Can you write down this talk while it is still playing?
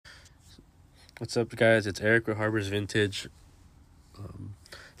What's up, guys? It's Eric with Harbors Vintage.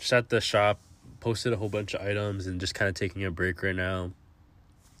 Just at the shop, posted a whole bunch of items and just kind of taking a break right now.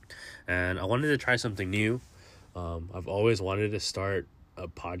 And I wanted to try something new. I've always wanted to start a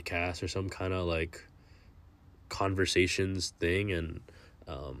podcast or some kind of like conversations thing. And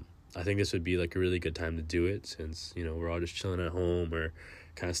I think this would be like a really good time to do it since, we're all just chilling at home or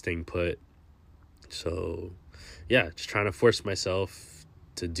kind of staying put. So, yeah, just trying to force myself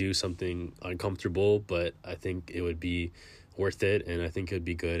to do something uncomfortable, but I think it would be worth it, and I think it would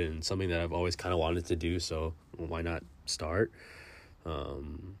be good and something that I've always kind of wanted to do, so why not start?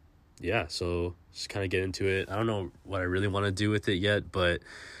 Yeah, so just kind of get into it. I don't know what I really want to do with it yet, but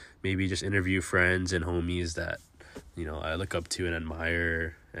maybe just interview friends and homies that, I look up to and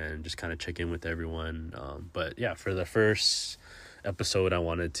admire and just kind of check in with everyone. But yeah, for the first episode, I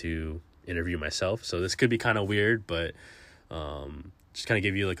wanted to interview myself. So this could be kind of weird, but just kind of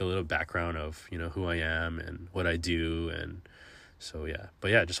give you like a little background of, who I am and what I do. And so, yeah.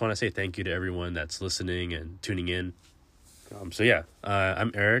 But yeah, just want to say thank you to everyone that's listening and tuning in.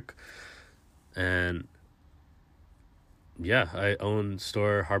 I'm Eric. And yeah, I own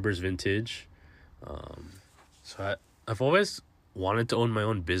store Harbors Vintage. I've always wanted to own my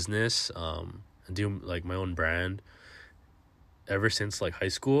own business, and do like my own brand ever since like high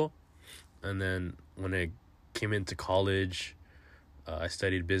school. And then when I came into college, I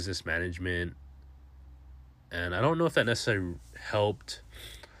studied business management, and I don't know if that necessarily helped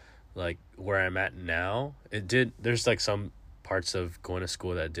like where I'm at now. It did. There's like some parts of going to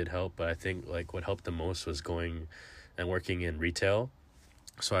school that did help, but I think like what helped the most was going and working in retail.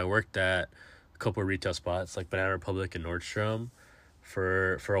 So I worked at a couple of retail spots like Banana Republic and Nordstrom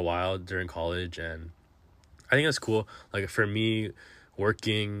for a while during college, and I think that's cool. Like for me,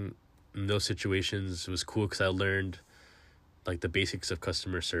 working in those situations was cool because I learned like the basics of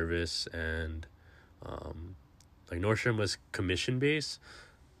customer service, and like Nordstrom was commission based,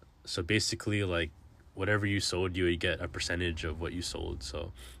 so basically like whatever you sold, you would get a percentage of what you sold.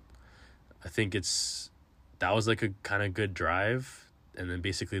 So I think that was like a kind of good drive. And then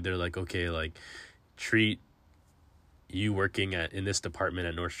basically they're like, okay, like treat you working in this department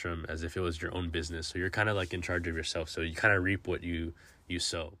at Nordstrom as if it was your own business. So you're kind of like in charge of yourself. So you kind of reap what you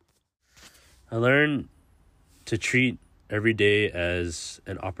sow. I learned to treat every day as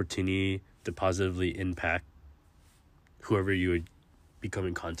an opportunity to positively impact whoever you would become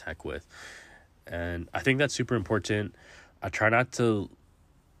in contact with. And I think that's super important. I try not to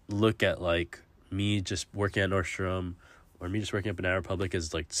look at like me just working at Nordstrom or me just working at Banana Republic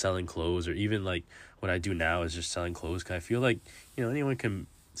as like selling clothes, or even like what I do now is just selling clothes. Cause I feel like, anyone can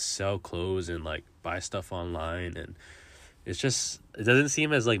sell clothes and like buy stuff online, and it doesn't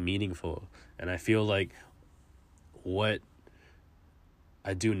seem as like meaningful. And I feel like what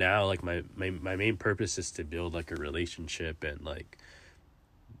I do now, like my main purpose is to build like a relationship, and like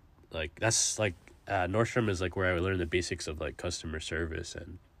that's like Nordstrom is like where I learned the basics of like customer service,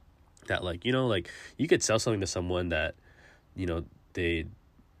 and that like like you could sell something to someone that they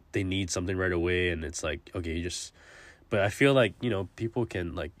need something right away, and it's like okay, but I feel like people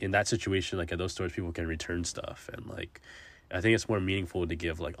can like in that situation, like at those stores, people can return stuff, and like I think it's more meaningful to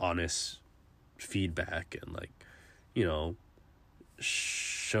give like honest feedback and like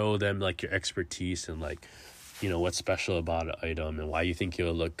show them like your expertise and like what's special about an item and why you think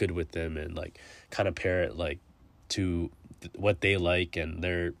it'll look good with them, and like kind of pair it like to what they like and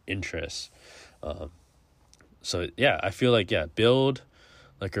their interests. So yeah, I feel like build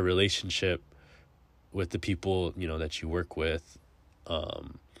like a relationship with the people that you work with,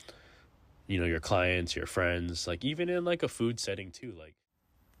 your clients, your friends, like even in like a food setting too. Like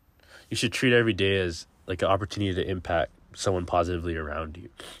you should treat every day as like an opportunity to impact someone positively around you.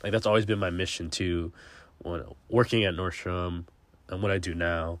 Like that's always been my mission too, when working at Nordstrom and what I do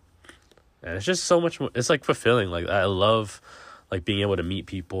now. And it's just so much more, it's like fulfilling. Like I love like being able to meet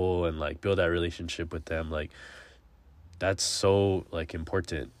people and like build that relationship with them. Like that's so like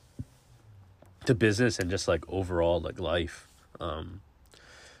important to business and just like overall like life. But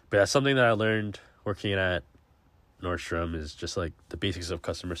that's something that I learned working at Nordstrom, is just like the basics of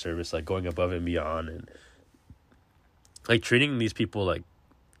customer service, like going above and beyond, and like treating these people like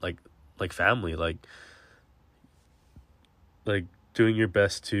family, like doing your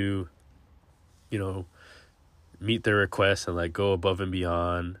best to meet their requests and like go above and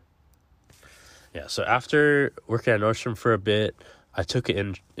beyond. Yeah, so after working at Nordstrom for a bit, I took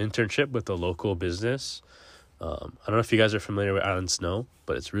an internship with a local business. I don't know if you guys are familiar with Island Snow,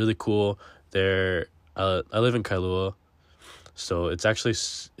 but it's really cool. I live in Kailua, so it's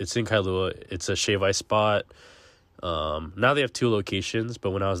in Kailua. It's a shave ice spot. Now they have 2 locations,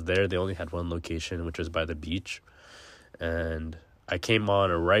 but when I was there, they only had 1 location, which was by the beach. And I came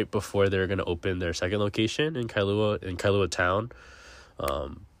on right before they were going to open their second location in Kailua town.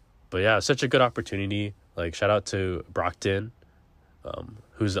 But yeah, such a good opportunity. Like, shout out to Brockton,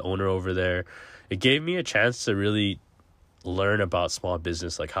 who's the owner over there. It gave me a chance to really learn about small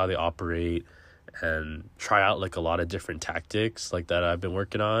business, like how they operate, and try out like a lot of different tactics like that I've been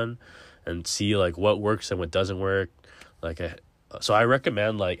working on, and see like what works and what doesn't work. So I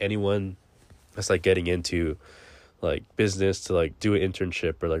recommend like anyone that's like getting into like business to like do an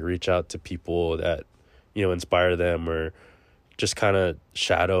internship or like reach out to people that, you know, inspire them, or just kind of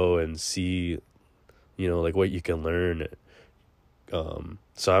shadow and see, you know, like what you can learn.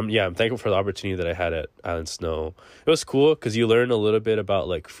 So I'm thankful for the opportunity that I had at Island Snow. It was cool because you learn a little bit about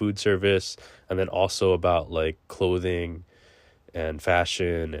like food service, and then also about like clothing and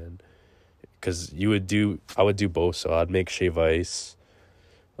fashion, and because I would do both. So I'd make shave ice,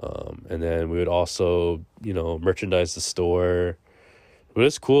 and then we would also, you know, merchandise the store. But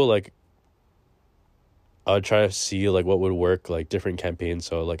it's cool. Like, I would try to see like what would work, like different campaigns.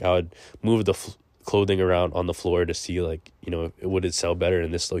 So like I would move the clothing around on the floor to see like, you know, would it sell better in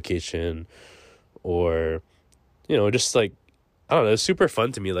this location, or, you know, just like, I don't know, it's super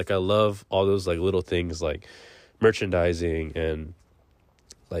fun to me. Like, I love all those like little things like merchandising, and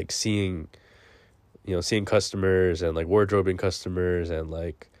like seeing customers, and like wardrobing customers, and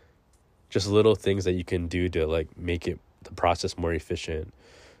like just little things that you can do to like make the process more efficient.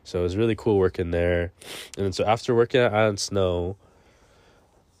 So it was really cool working there. And then so after working at Island Snow,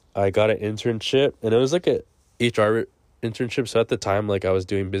 I got an internship, and it was like a HR internship. So at the time, like, I was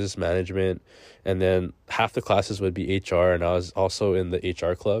doing business management, and then half the classes would be HR, and I was also in the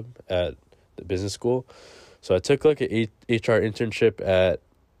HR club at the business school. So I took like a HR internship at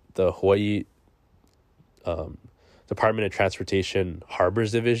the Hawaii Department of Transportation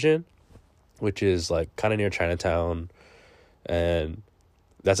Harbors Division, which is like kind of near Chinatown, and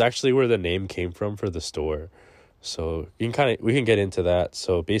that's actually where the name came from for the store. So we can get into that.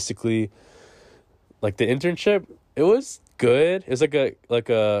 So basically, like, the internship, it was good. It was like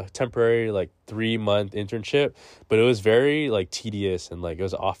a temporary like 3-month internship, but it was very like tedious, and like it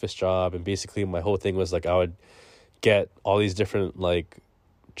was an office job. And basically my whole thing was like I would get all these different like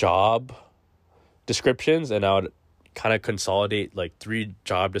job descriptions, and I would kind of consolidate like 3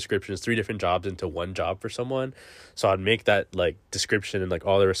 job descriptions, 3 different jobs into one job for someone. So I'd make that like description and like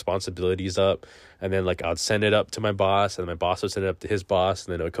all the responsibilities up, and then like I'd send it up to my boss, and my boss would send it up to his boss,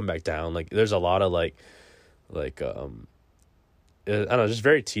 and then it would come back down. Like, there's a lot of like I don't know, just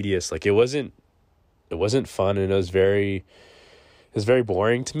very tedious. Like, it wasn't fun, and it was very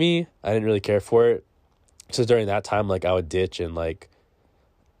boring to me. I didn't really care for it. So during that time, like, I would ditch, and like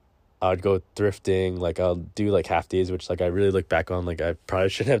I would go thrifting. Like, I'll do like half days, which like I really look back on, like I probably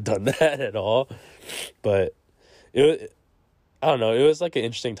shouldn't have done that at all. But I don't know, it was like an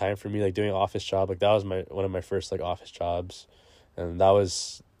interesting time for me, like doing an office job. Like, that was one of my first like office jobs, and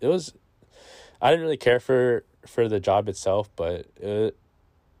I didn't really care for the job itself, but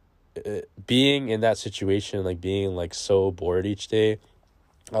being in that situation, like being like so bored each day,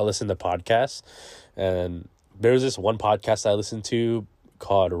 I listened to podcasts, and there was this one podcast I listened to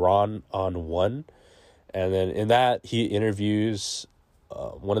called Ron on One, and then in that he interviews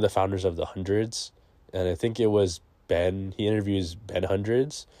one of the founders of the Hundreds, and I think it was Ben. He interviews Ben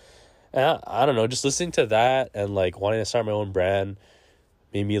Hundreds, and I don't know, just listening to that and like wanting to start my own brand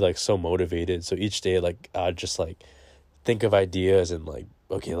made me like so motivated. So each day, like, I'd just like think of ideas, and like,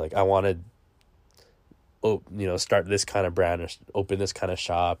 okay, like I want to start this kind of brand or open this kind of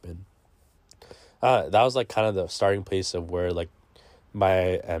shop. And that was like kind of the starting place of where like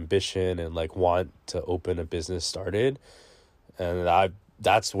my ambition and like want to open a business started. And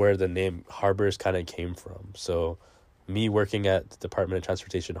that's where the name Harbors kind of came from. So me working at the Department of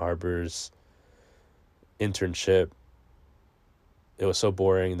Transportation Harbors internship, it was so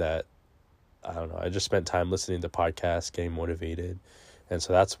boring that, I don't know, I just spent time listening to podcasts, getting motivated. And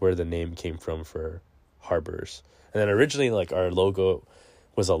so that's where the name came from for Harbors. And then originally, like, our logo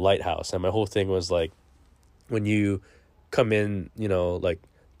was a lighthouse, and my whole thing was like, when you come in, you know, like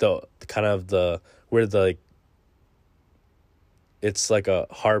the kind of the where the like, it's like a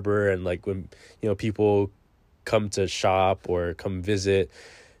harbor, and like when, you know, people come to shop or come visit,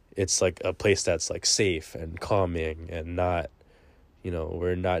 it's like a place that's like safe and calming, and not, you know,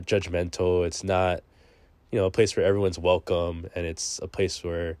 we're not judgmental. It's not, you know, a place where everyone's welcome, and it's a place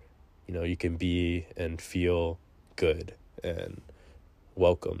where, you know, you can be and feel good and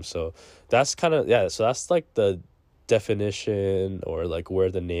welcome. So that's kind of, yeah, so that's like the definition, or like where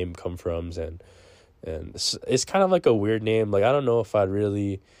the name come from. And And it's kind of like a weird name. Like, I don't know if I'd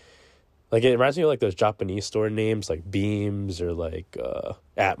really like it. Reminds me of like those Japanese store names like Beams or like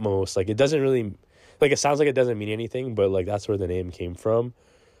Atmos. Like, it doesn't really, like, it sounds like it doesn't mean anything, but like that's where the name came from.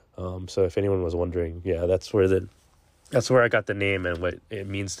 So if anyone was wondering, yeah, that's where I got the name and what it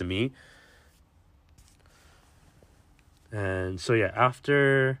means to me. And so yeah,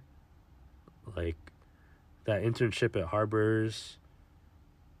 after like that internship at Harbors,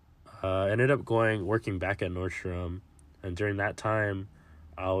 I ended up working back at Nordstrom, and during that time,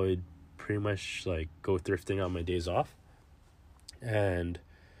 I would pretty much like go thrifting on my days off, and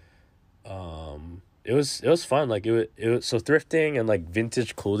it was fun. Like it was so thrifting and like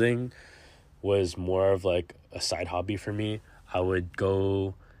vintage clothing was more of like a side hobby for me. I would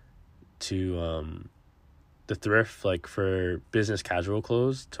go to the thrift like for business casual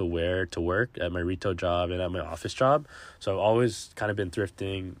clothes to wear to work at my retail job and at my office job. So I've always kind of been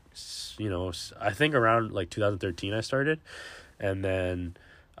thrifting, I think around like 2013 I started, and then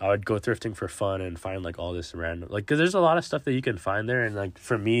I would go thrifting for fun and find like all this random, like, because there's a lot of stuff that you can find there. And like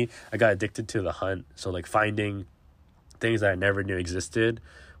for me, I got addicted to the hunt. So like finding things that I never knew existed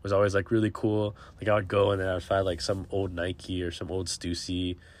was always like really cool. Like I would go and then I would find like some old Nike or some old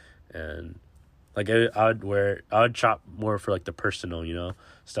Stussy, and like I would shop more for like the personal,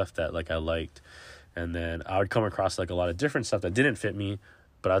 stuff that like I liked. And then I would come across like a lot of different stuff that didn't fit me,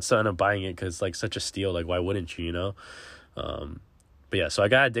 but I'd still end up buying it because like such a steal. Like why wouldn't you, But yeah, so I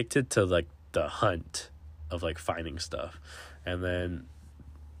got addicted to like the hunt of like finding stuff. And then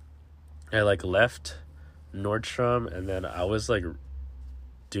I like left Nordstrom, and then I was like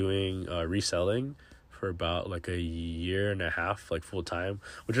doing reselling for about like a year and a half, like full time,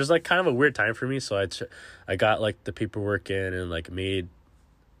 which was like kind of a weird time for me. So I got like the paperwork in and like made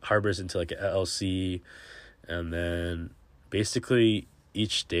Harbors into like an LLC, and then basically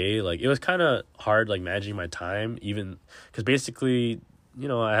each day, like it was kind of hard like managing my time, even because basically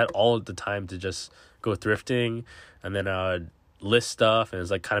I had all of the time to just go thrifting, and then I would list stuff, and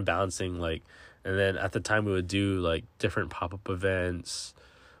it's like kind of balancing like, and then at the time we would do like different pop-up events.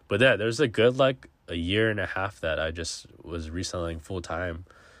 But yeah, there's a good like a year and a half that I just was reselling full time.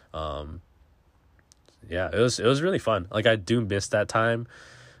 Yeah, it was really fun. Like I do miss that time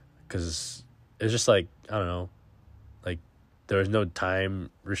because it's just like, I don't know, like there was no time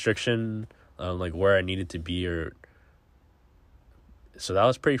restriction like where I needed to be, or so that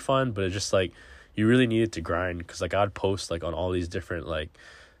was pretty fun. But it's just like you really needed to grind, because like I'd post like on all these different like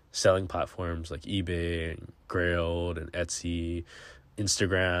selling platforms like eBay and Grailed and Etsy,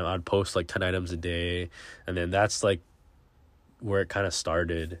 Instagram. I'd post like 10 items a day, and then that's like where it kind of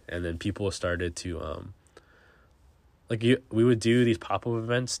started. And then people started to we would do these pop-up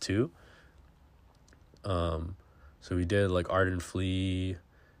events too. So we did like Arden Flea,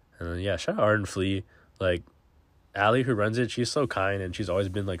 and then yeah, shout out Arden Flea. Like Allie, who runs it, she's so kind, and she's always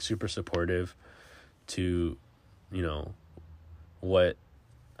been like super supportive to what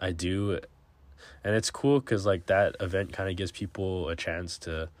I do. And it's cool because like that event kind of gives people a chance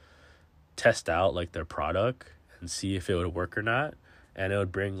to test out like their product and see if it would work or not. And it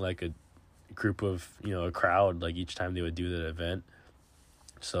would bring like a group of, a crowd like each time they would do the event.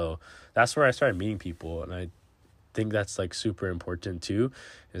 So that's where I started meeting people. And I think that's like super important too,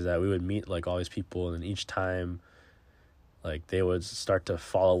 is that we would meet like all these people, and each time like they would start to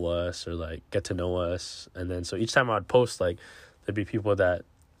follow us or like get to know us. And then so each time I'd post, like there'd be people that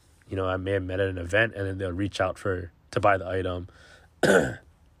I may have met at an event, and then they'll reach out to buy the item. And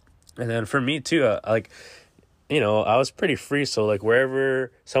then for me too, I was pretty free. So like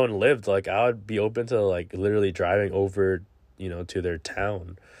wherever someone lived, like I would be open to like literally driving over, to their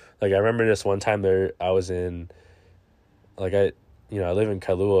town. Like I remember this one time I was in, like I live in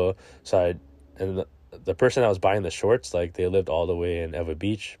Kailua, so the person that was buying the shorts, like they lived all the way in Ewa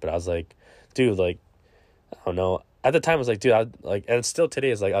Beach. But I was like, dude, like, I don't know. At the time, I was like, dude, and still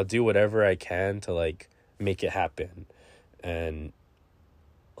today is like, I'll do whatever I can to like make it happen and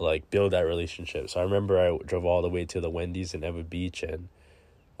like build that relationship. So I remember I drove all the way to the Wendy's in Ewa Beach and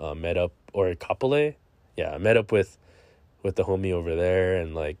met up, or Kapolei. Yeah, I met up with the homie over there.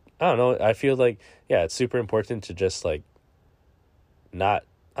 And like, I don't know, I feel like, yeah, it's super important to just like not,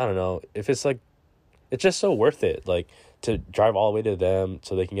 I don't know, if it's like, it's just so worth it, like to drive all the way to them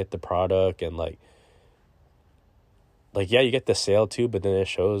so they can get the product. And like yeah, you get the sale too, but then it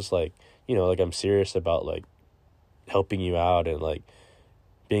shows like, like I'm serious about like helping you out and like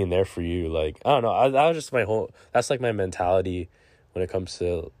being there for you. Like, I don't know, that was just that's like my mentality when it comes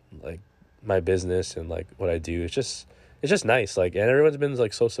to like my business and like what I do. It's just nice. Like, and everyone's been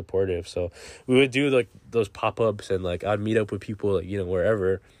like so supportive. So we would do like those pop-ups, and like I'd meet up with people like,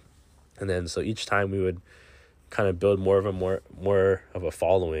 wherever. And then so each time we would kind of build more of a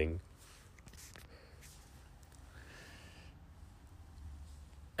following.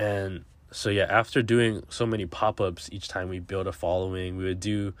 And so yeah, after doing so many pop-ups, each time we build a following, we would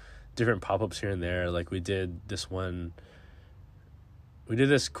do different pop-ups here and there. Like we did this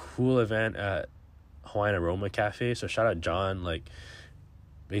cool event at Hawaiian Aroma Cafe. So shout out John. Like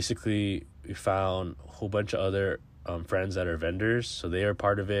basically we found a whole bunch of other friends that are vendors, so they are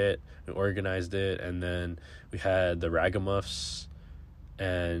part of it. We organized it, and then we had the Ragamuffs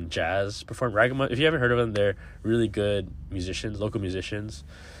and Jazz perform. Ragamuff, if you haven't heard of them, they're really good musicians, local musicians.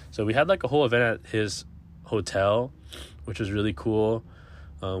 So we had like a whole event at his hotel, which was really cool.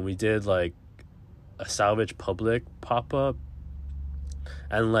 We did like a Salvage Public pop-up,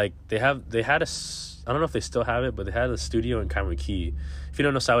 and like they had I don't know if they still have it, but they had a studio in Kaimuki. If you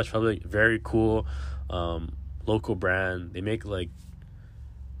don't know Salvage Public, very cool local brand. They make like,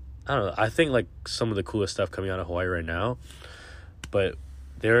 I don't know, I think like some of the coolest stuff coming out of Hawaii right now. But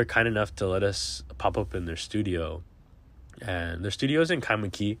they were kind enough to let us pop up in their studio. And their studio is in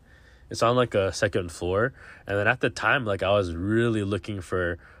Kaimuki. It's on like a second floor. And then at the time, like I was really looking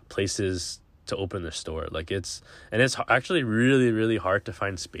for places to open the store. Like it's actually really, really hard to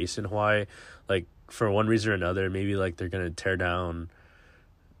find space in Hawaii. Like for one reason or another, maybe like they're going to tear down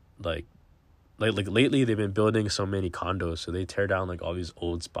like lately they've been building so many condos, so they tear down like all these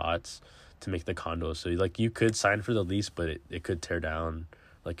old spots to make the condos. So like you could sign for the lease, but it could tear down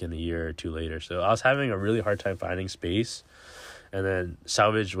like in a year or two later. So I was having a really hard time finding space, and then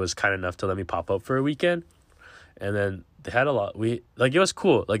Salvage was kind enough to let me pop up for a weekend. And then they had it was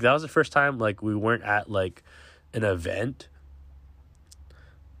cool. Like that was the first time like we weren't at like an event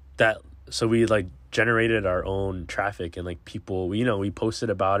so we like generated our own traffic, and like people, we posted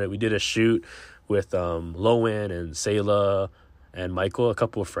about it. We did a shoot with Lowen and Sayla and Michael, a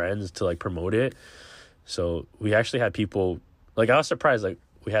couple of friends, to like promote it. So we actually had people, like I was surprised, like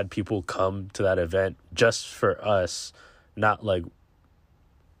we had people come to that event just for us, not like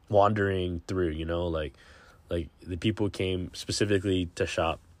wandering through, like the people came specifically to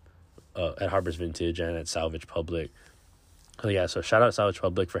shop at Harper's Vintage and at Salvage Public. Oh yeah, so shout out Salvage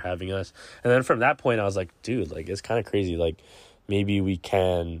Public for having us. And then from that point I was like, dude, like it's kind of crazy, like maybe we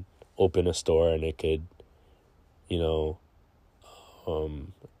can open a store and it could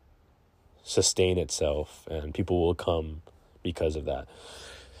sustain itself and people will come because of that.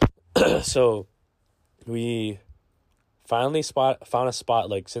 So we finally found a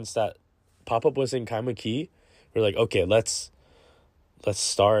spot. Like since that pop-up was in Kaimuki, we're like, okay, let's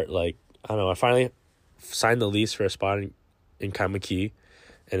start. Like I don't know, I finally signed the lease for a spot in Kaimuki,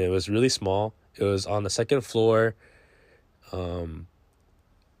 and it was really small. It was on the second floor.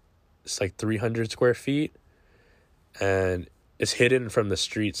 It's like 300 square feet, and it's hidden from the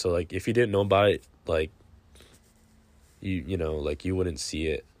street. So like if you didn't know about it, like like you wouldn't see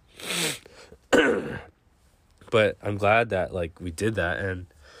it. But I'm glad that like we did that. And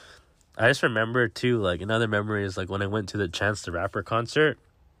I just remember too, like another memory is like when I went to the Chance the Rapper concert.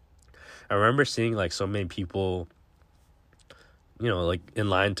 I remember seeing like so many people, like in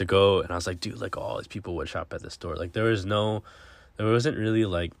line to go, and I was like, dude, like all these people would shop at the store. Like there wasn't really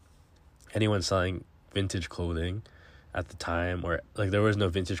like anyone selling vintage clothing at the time, or like there was no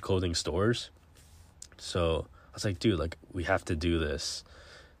vintage clothing stores. So I was like, dude, like we have to do this.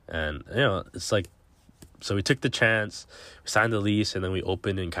 And it's like, so we took the chance, we signed the lease, and then we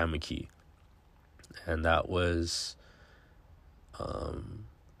opened in Kaimuki. And that was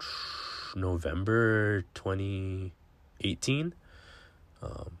November 2018.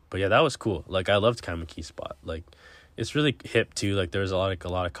 But yeah, that was cool. Like I loved Kaimuki spot. Like it's really hip too. Like there's a lot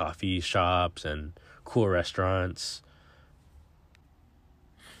of coffee shops and cool restaurants.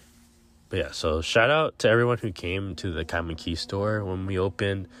 But yeah, so shout out to everyone who came to the Kaimuki store when we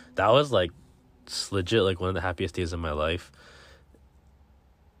opened. That was like legit like one of the happiest days of my life.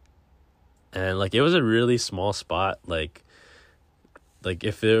 And like it was a really small spot. Like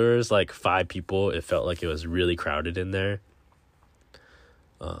if there was like 5 people, it felt like it was really crowded in there.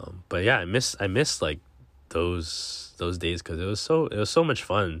 But yeah, I miss like those days, because it was so much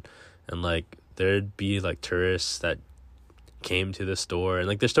fun. And like there'd be like tourists that came to the store, and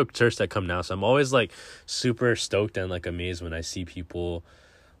like there's still tourists that come now, so I'm always like super stoked and like amazed when I see people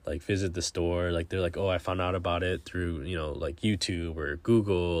like visit the store. Like they're like, oh, I found out about it through like YouTube or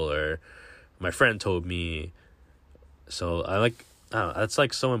Google, or my friend told me. So I don't know, that's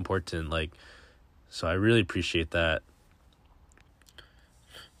like so important. Like, so I really appreciate that.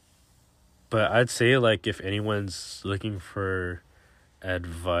 But I'd say like if anyone's looking for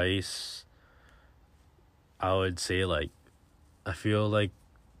advice, I would say like I feel like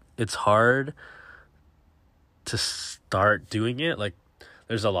it's hard to start doing it. Like,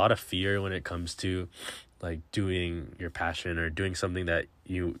 there's a lot of fear when it comes to like doing your passion or doing something that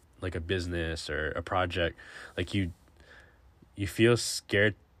you like, a business or a project. Like, you feel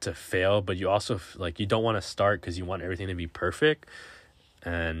scared to fail, but you also like, you don't want to start because you want everything to be perfect.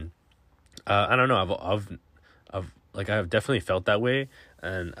 And I don't know, I've definitely felt that way.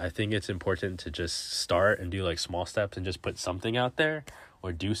 And I think it's important to just start and do like small steps and just put something out there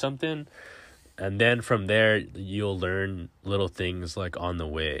or do something. And then from there, you'll learn little things like on the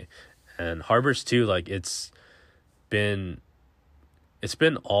way. And Harbors too, like been it's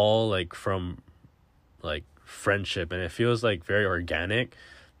been all like from like friendship, and it feels like very organic,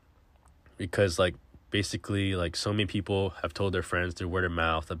 because like basically like so many people have told their friends through word of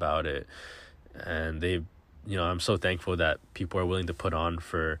mouth about it. And they, I'm so thankful that people are willing to put on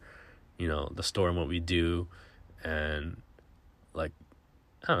for, the store and what we do. And like,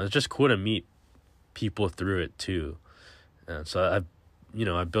 I don't know, it's just cool to meet people through it too. And so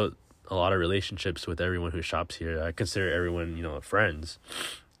I built a lot of relationships with everyone who shops here. I consider everyone, friends.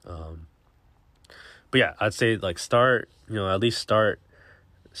 But yeah, I'd say like start, at least start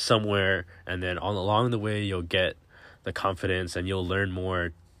somewhere, and then along the way you'll get the confidence and you'll learn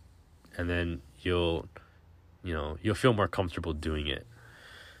more, and then you'll feel more comfortable doing it.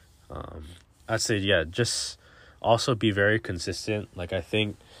 I'd say, yeah, just also be very consistent. Like, I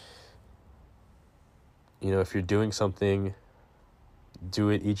think, if you're doing something, do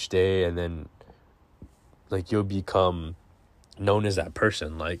it each day, and then like you'll become known as that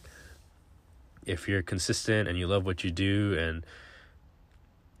person. Like, if you're consistent and you love what you do and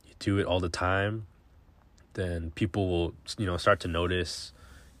you do it all the time, then people will, start to notice,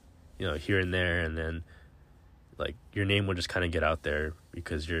 here and there, and then like your name will just kind of get out there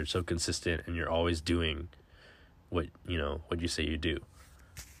because you're so consistent and you're always doing what you say you do.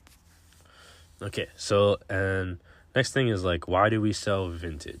 Okay, so, and next thing is like, why do we sell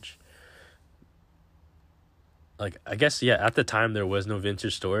vintage? Like, I guess, yeah, at the time there was no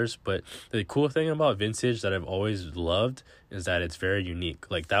vintage stores, but the cool thing about vintage that I've always loved is that it's very unique.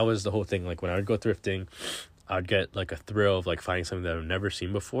 Like, that was the whole thing. Like, when I would go thrifting, I'd get like a thrill of like finding something that I've never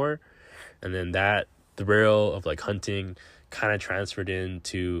seen before. And then that thrill of like hunting kind of transferred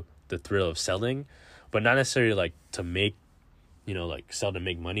into the thrill of selling, but not necessarily like to make, like sell to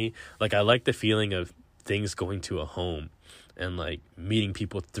make money. Like, I like the feeling of things going to a home and like meeting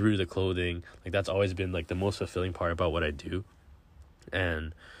people through the clothing. Like, that's always been like the most fulfilling part about what I do.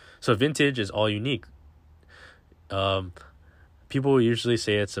 And so vintage is all unique. People usually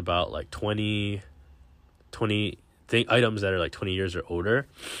say it's about like 20 items that are like 20 years or older.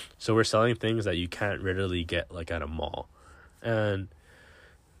 So we're selling things that you can't readily get like at a mall. And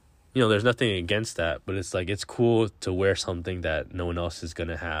there's nothing against that, but it's like, it's cool to wear something that no one else is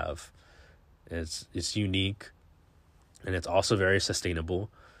gonna have. It's unique, and it's also very sustainable.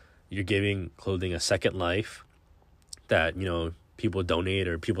 You're giving clothing a second life that, people donate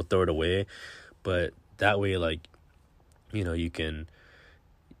or people throw it away, but that way, like, you can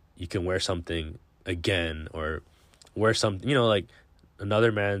wear something again, or wear something, like,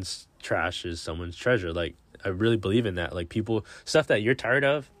 another man's trash is someone's treasure. Like, I really believe in that. Like, people, stuff that you're tired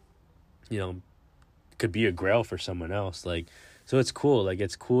of, could be a grail for someone else. Like, so it's cool. Like,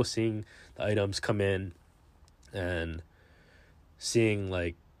 it's cool seeing the items come in and seeing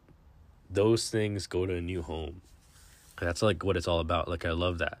like those things go to a new home. That's like what it's all about. Like, I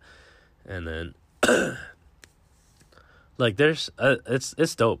love that. And then like there's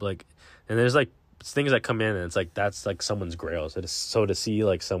it's dope. Like, and there's like things that come in and it's like, that's like someone's grail. So to see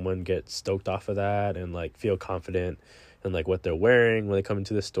like someone get stoked off of that and like feel confident in like what they're wearing when they come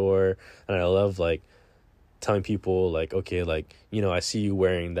into the store. And I love like telling people like, okay, like, I see you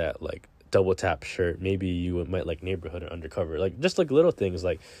wearing that like double tap shirt. Maybe you might like Neighborhood or Undercover. Like, just like little things,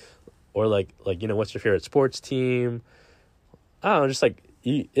 like, or like what's your favorite sports team? I don't know, just like,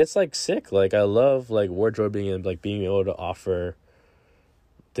 it's like sick. Like, I love like wardrobing and like being able to offer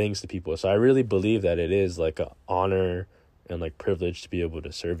things to people. So I really believe that it is like an honor and like privilege to be able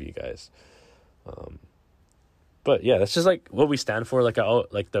to serve you guys. But yeah, that's just like what we stand for. Like,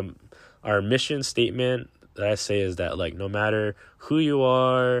 our mission statement that I say is that like, no matter who you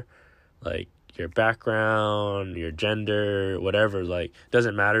are, like your background, your gender, whatever, like,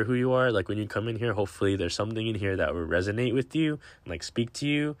 doesn't matter who you are. Like, when you come in here, hopefully there's something in here that will resonate with you and like speak to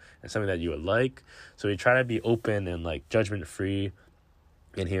you, and something that you would like. So we try to be open and like judgment free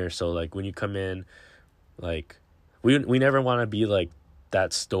in here. So like, when you come in, like, we never want to be like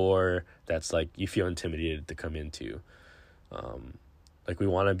that store that's like you feel intimidated to come into. Like, we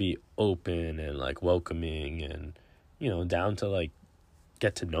want to be open and like welcoming and down to like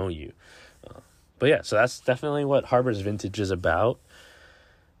get to know you. But yeah, so that's definitely what Harbor's Vintage is about.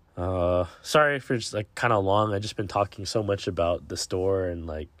 Sorry if it's like kind of long. I've just been talking so much about the store and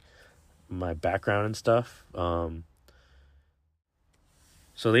like my background and stuff. So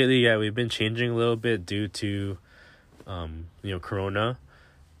lately, yeah, we've been changing a little bit due to Corona.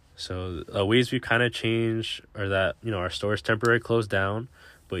 So ways we kind of changed are that, our store is temporarily closed down,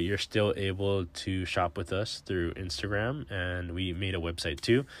 but you're still able to shop with us through Instagram, and we made a website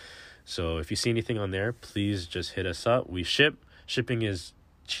too. So if you see anything on there, please just hit us up. We ship. Shipping is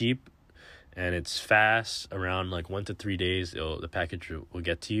cheap and it's fast. Around like 1 to 3 days, the package will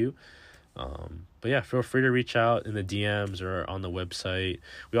get to you. But yeah, feel free to reach out in the DMs or on the website.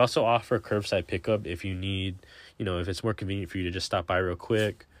 We also offer curbside pickup if you need, if it's more convenient for you to just stop by real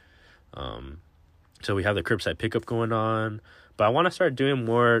quick. So we have the curbside pickup going on, but I want to start doing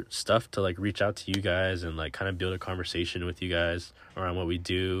more stuff to like reach out to you guys and like kind of build a conversation with you guys around what we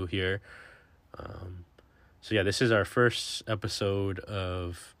do here. So yeah, this is our first episode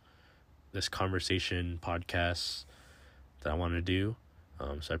of this conversation podcast that I want to do.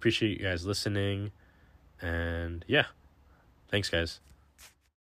 So I appreciate you guys listening, and yeah, thanks guys.